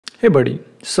Hey buddy,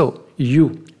 so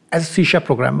you as a C#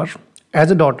 programmer,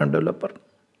 as a .NET developer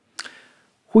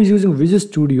who is using Visual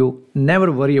Studio,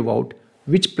 never worry about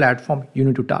which platform you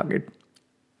need to target.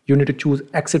 You need to choose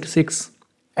x86,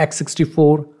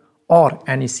 x64 or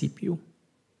any CPU.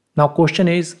 Now question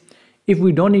is, if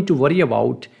we don't need to worry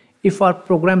about if our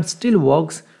program still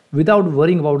works without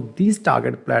worrying about these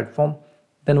target platform,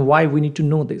 then why we need to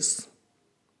know this?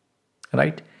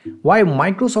 Right? Why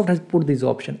Microsoft has put this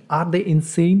option? Are they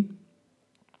insane?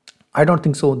 I don't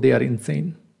think so. They are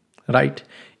insane, right?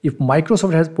 If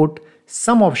Microsoft has put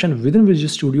some option within Visual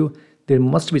Studio, there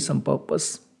must be some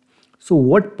purpose. So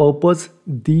what purpose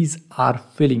these are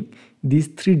filling? These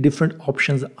three different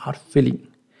options are filling,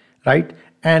 right?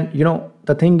 And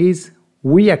the thing is,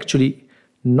 we actually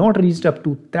not reached up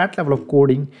to that level of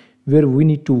coding where we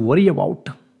need to worry about,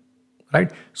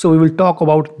 right? So we will talk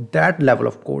about that level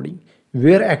of coding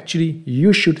where actually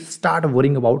you should start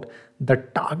worrying about the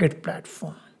target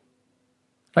platform,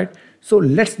 right? So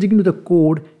let's dig into the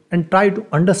code and try to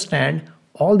understand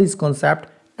all these concepts,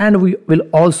 and we will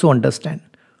also understand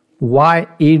why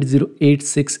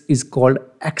 8086 is called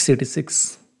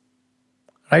x86,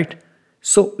 right?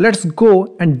 So let's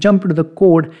go and jump into the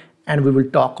code and we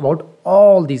will talk about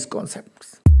all these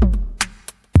concepts.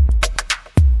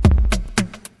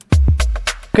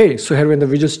 Okay, so here we're in the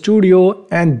Visual Studio,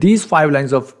 and these 5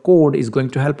 lines of code is going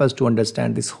to help us to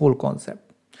understand this whole concept.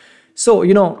 So,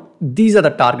 these are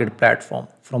the target platform.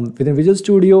 From within Visual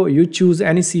Studio, you choose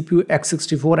any CPU,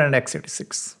 x64 and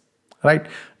x86, right?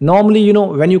 Normally,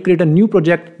 when you create a new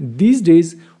project these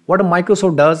days, what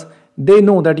Microsoft does, they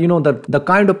know that, the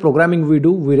kind of programming we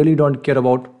do, we really don't care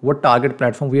about what target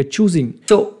platform we are choosing.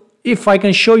 So if I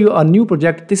can show you a new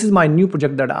project, this is my new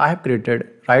project that I have created,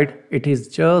 right? It is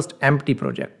just empty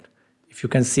project, if you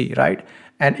can see, right?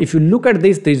 And if you look at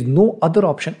this, there is no other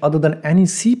option other than any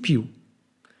CPU.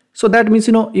 So that means,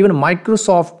 even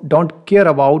Microsoft don't care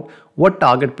about what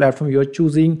target platform you are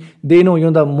choosing. They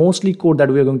know, the mostly code that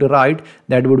we are going to write,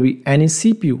 that would be any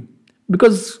CPU,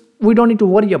 because we don't need to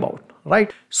worry about,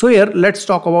 right? So here, let's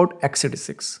talk about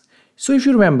x86. So if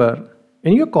you remember,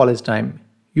 in your college time,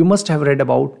 you must have read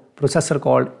about processor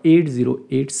called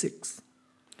 8086.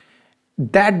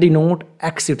 That denote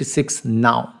x86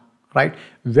 now, right?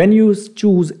 When you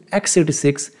choose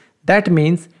x86, that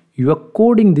means you are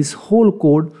coding this whole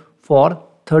code for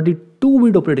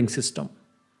 32-bit operating system.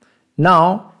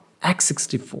 Now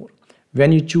x64.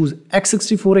 When you choose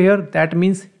x64 here, that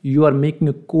means you are making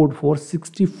a code for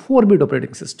 64-bit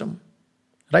operating system,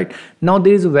 right? Now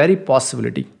there is a very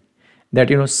possibility that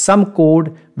some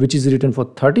code which is written for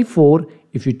 34,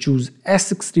 if you choose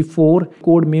x64,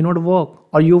 code may not work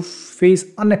or you face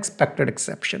unexpected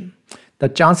exception. The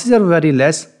chances are very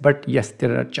less, but yes,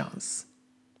 there are a chance,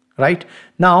 right?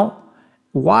 Now,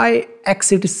 why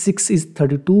x86 is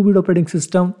 32-bit operating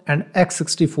system and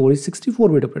x64 is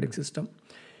 64-bit operating system?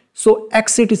 So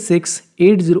x86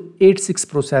 8086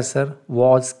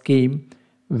 processor came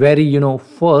very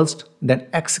first than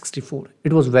x64.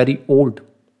 It was very old,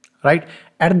 right?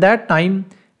 At that time,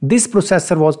 this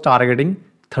processor was targeting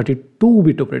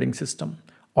 32-bit operating system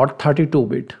or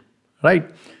 32-bit, right?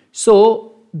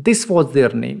 So this was their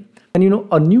name. And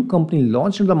a new company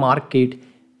launched in the market,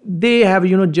 they have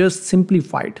just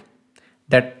simplified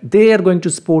that they are going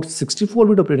to support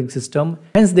 64-bit operating system,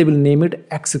 hence they will name it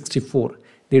x64.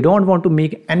 They don't want to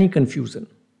make any confusion,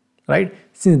 right?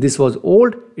 Since this was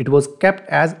old, it was kept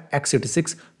as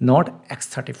x86, not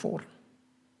x34.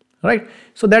 Right?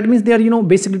 So that means they are,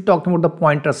 basically talking about the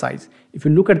pointer size. If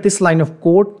you look at this line of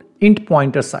code, int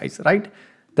pointer size, right?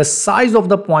 The size of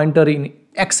the pointer in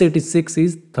x86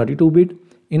 is 32-bit,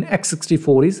 in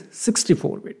x64 is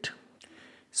 64-bit.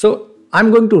 So I'm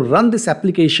going to run this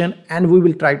application and we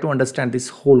will try to understand this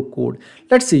whole code.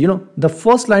 Let's see, the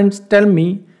first lines tell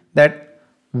me that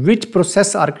which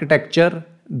process architecture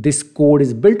this code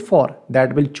is built for.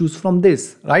 That will choose from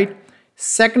this, right?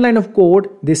 Second line of code,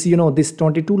 this this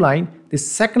 22 line,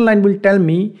 this second line will tell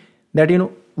me that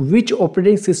which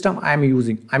operating system I am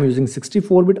using. I'm using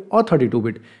 64-bit or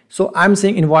 32-bit. So I'm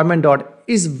saying environment dot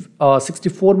is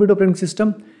 64-bit operating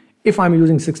system. If I'm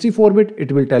using 64-bit,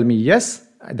 it will tell me yes,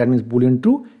 that means boolean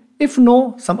true. If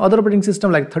no, some other operating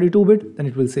system like 32-bit, then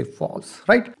it will say false,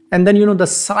 right? And then the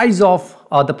size of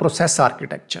the process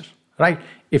architecture, right?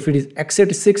 If it is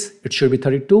x86, it should be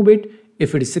 32-bit.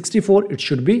 If it is 64, it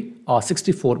should be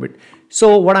 64-bit.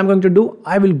 So what I'm going to do,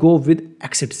 I will go with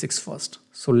x86 first.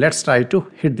 So let's try to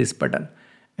hit this button.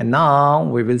 And now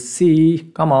we will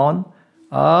see, come on,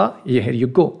 here you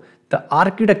go. The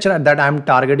architecture that I'm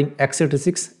targeting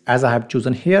x86 as I have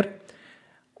chosen here.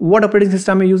 What operating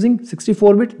system am I using?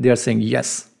 64-bit? They are saying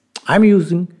yes. I'm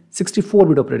using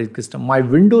 64-bit operating system. My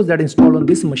Windows that installed on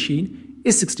this machine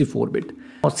is 64-bit.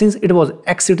 Now, since it was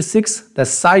x86, the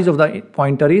size of the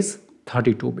pointer is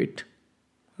 32-bit.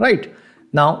 Right?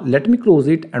 Now let me close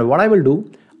it, and what I will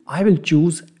do, I will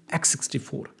choose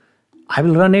x64. I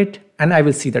will run it and I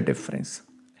will see the difference.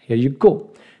 Here you go.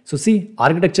 So see,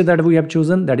 architecture that we have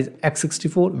chosen, that is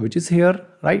x64, which is here,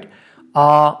 right?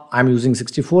 I'm using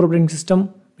 64 operating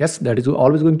system. Yes, that is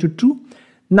always going to true.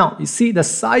 Now you see the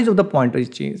size of the pointer is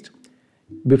changed.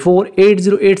 Before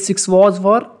 8086 was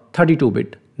for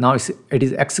 32-bit. Now it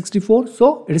is x64,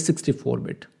 so it is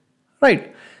 64-bit.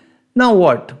 Right? Now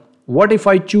what? What if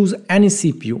I choose any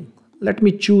CPU? Let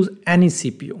me choose any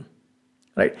CPU.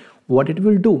 Right? What it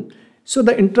will do? So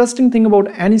the interesting thing about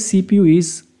any CPU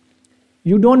is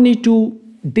you don't need to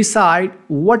decide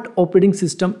what operating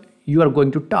system you are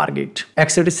going to target,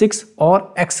 x86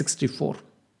 or x64.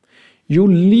 You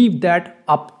leave that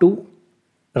up to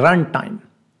runtime,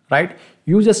 right?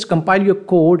 You just compile your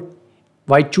code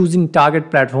by choosing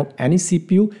target platform, any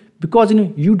CPU, because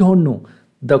you don't know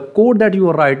the code that you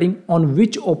are writing on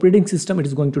which operating system it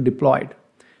is going to deploy.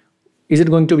 Is it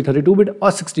going to be 32-bit or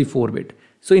 64-bit?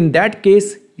 So in that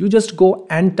case, you just go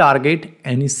and target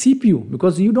any CPU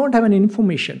because you don't have any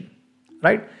information,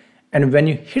 right? And when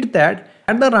you hit that,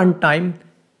 at the runtime,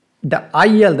 the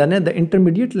IL, the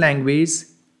intermediate language,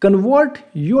 convert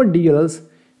your DLLs,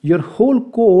 your whole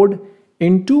code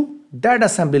into that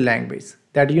assembly language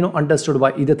that understood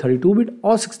by either 32-bit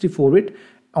or 64-bit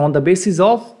on the basis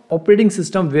of operating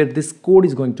system where this code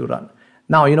is going to run.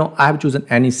 Now, I have chosen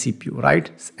any CPU,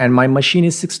 right? And my machine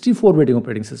is 64-bit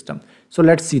operating system. So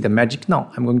let's see the magic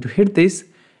now. I'm going to hit this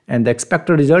and the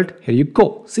expected result, here you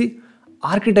go. See,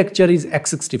 architecture is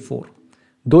x64,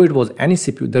 though it was any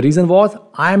CPU. The reason was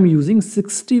I am using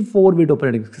 64-bit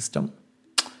operating system.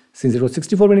 Since it was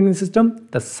 64-bit operating system,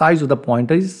 the size of the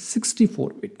pointer is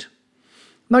 64-bit.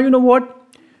 Now, you know what?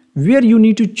 Where you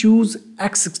need to choose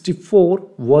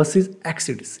x64 versus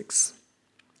x86.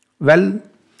 Well,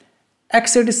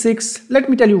 x86, let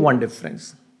me tell you one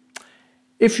difference.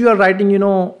 If you are writing,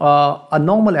 a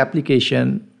normal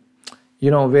application,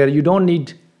 where you don't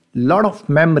need a lot of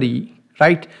memory,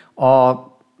 right?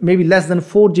 Or maybe less than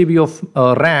 4 GB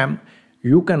of RAM,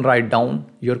 you can write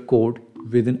down your code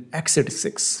within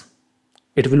x86.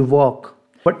 It will work.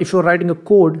 But if you're writing a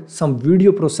code, some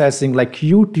video processing like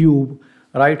YouTube,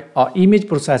 right? Or image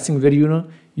processing where,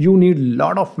 you need a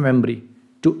lot of memory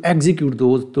to execute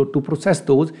those, to process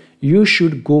those, you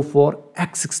should go for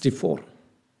x64,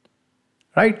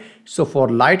 right? So for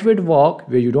lightweight work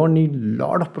where you don't need a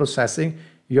lot of processing,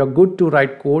 you are good to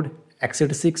write code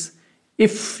x86.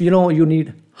 If you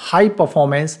need high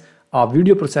performance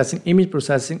video processing, image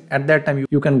processing, at that time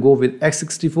you can go with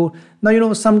x64.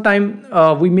 Now sometime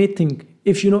we may think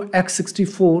if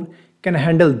x64 can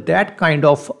handle that kind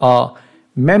of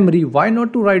memory, why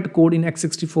not to write code in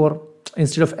x64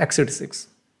 instead of x86?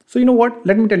 So you know what?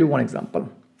 Let me tell you one example.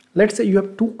 Let's say you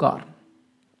have two cars.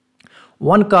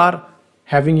 One car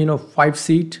having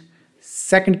 5-seat,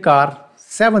 second car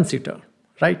 7-seater,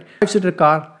 right? 5-seater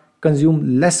car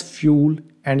consume less fuel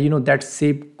and that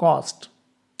save cost.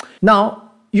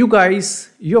 Now you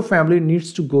guys, your family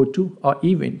needs to go to an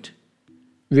event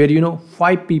where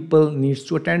 5 people needs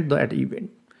to attend that event.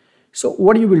 So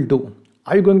what you will do?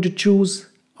 Are you going to choose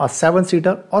a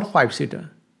 7-seater or 5-seater?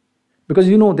 Because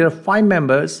there are 5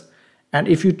 members, and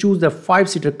if you choose the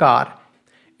 5-seater car,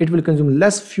 it will consume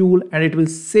less fuel and it will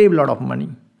save a lot of money,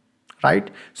 right?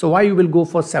 So why you will go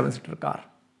for 7-seater car,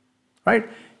 right?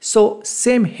 So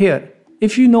same here.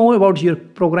 If you know about your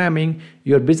programming,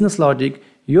 your business logic,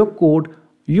 your code,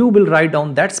 you will write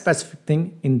down that specific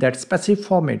thing in that specific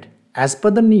format as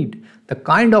per the need, the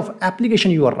kind of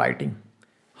application you are writing.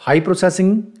 High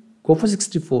processing, go for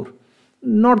 64.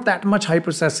 Not that much high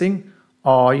processing,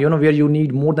 or where you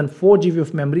need more than 4 GB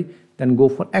of memory, then go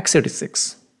for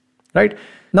x86, right?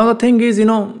 Now the thing is,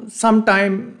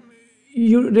 sometime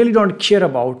you really don't care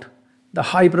about the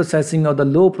high processing or the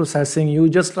low processing. You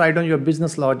just write on your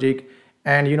business logic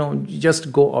and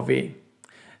just go away.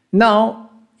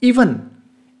 Now even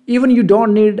you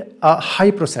don't need a high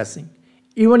processing,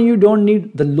 even you don't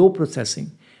need the low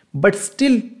processing, but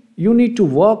still you need to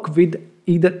work with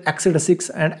either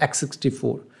x86 and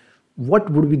x64. What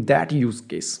would be that use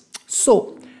case?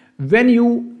 So when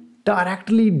you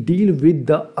directly deal with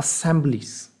the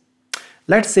assemblies,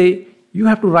 let's say you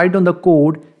have to write down the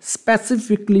code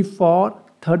specifically for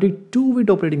 32-bit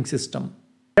operating system.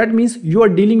 That means you are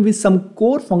dealing with some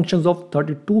core functions of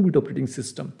 32-bit operating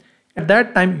system. At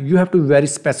that time, you have to be very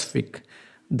specific.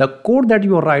 The code that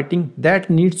you are writing, that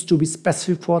needs to be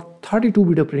specific for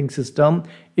 32-bit operating system.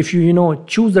 if you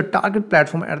choose the target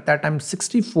platform at that time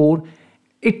 64,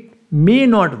 it may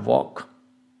not work,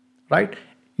 right?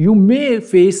 You may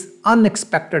face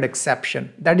unexpected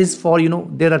exception. That is for,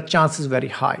 there are chances very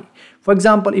high. For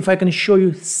example, if I can show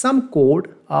you some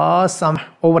code, some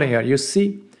over here, you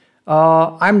see,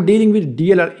 I'm dealing with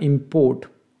DLL import,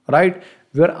 right?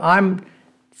 Where I'm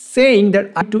saying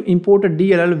that I need to import a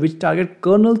DLL which target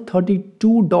kernel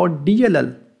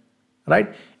 32.dll,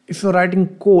 right? If you're writing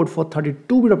code for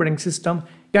 32-bit operating system,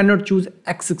 you cannot choose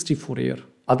x64 here.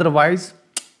 Otherwise,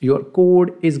 your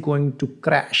code is going to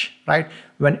crash, right?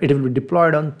 When it will be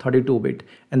deployed on 32-bit.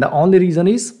 And the only reason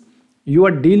is you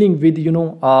are dealing with,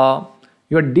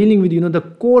 the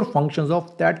core functions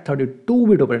of that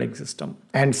 32-bit operating system.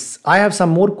 And I have some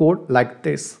more code like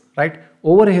this, right?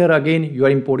 Over here again, you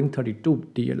are importing 32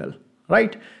 DLL,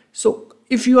 right? So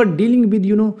if you are dealing with,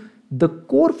 the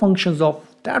core functions of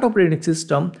that operating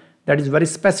system that is very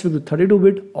specific to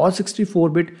 32-bit or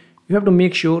 64-bit, you have to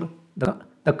make sure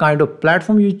the kind of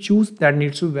platform you choose that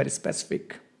needs to be very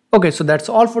specific. Okay, so that's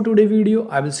all for today's video.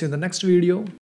 I will see you in the next video.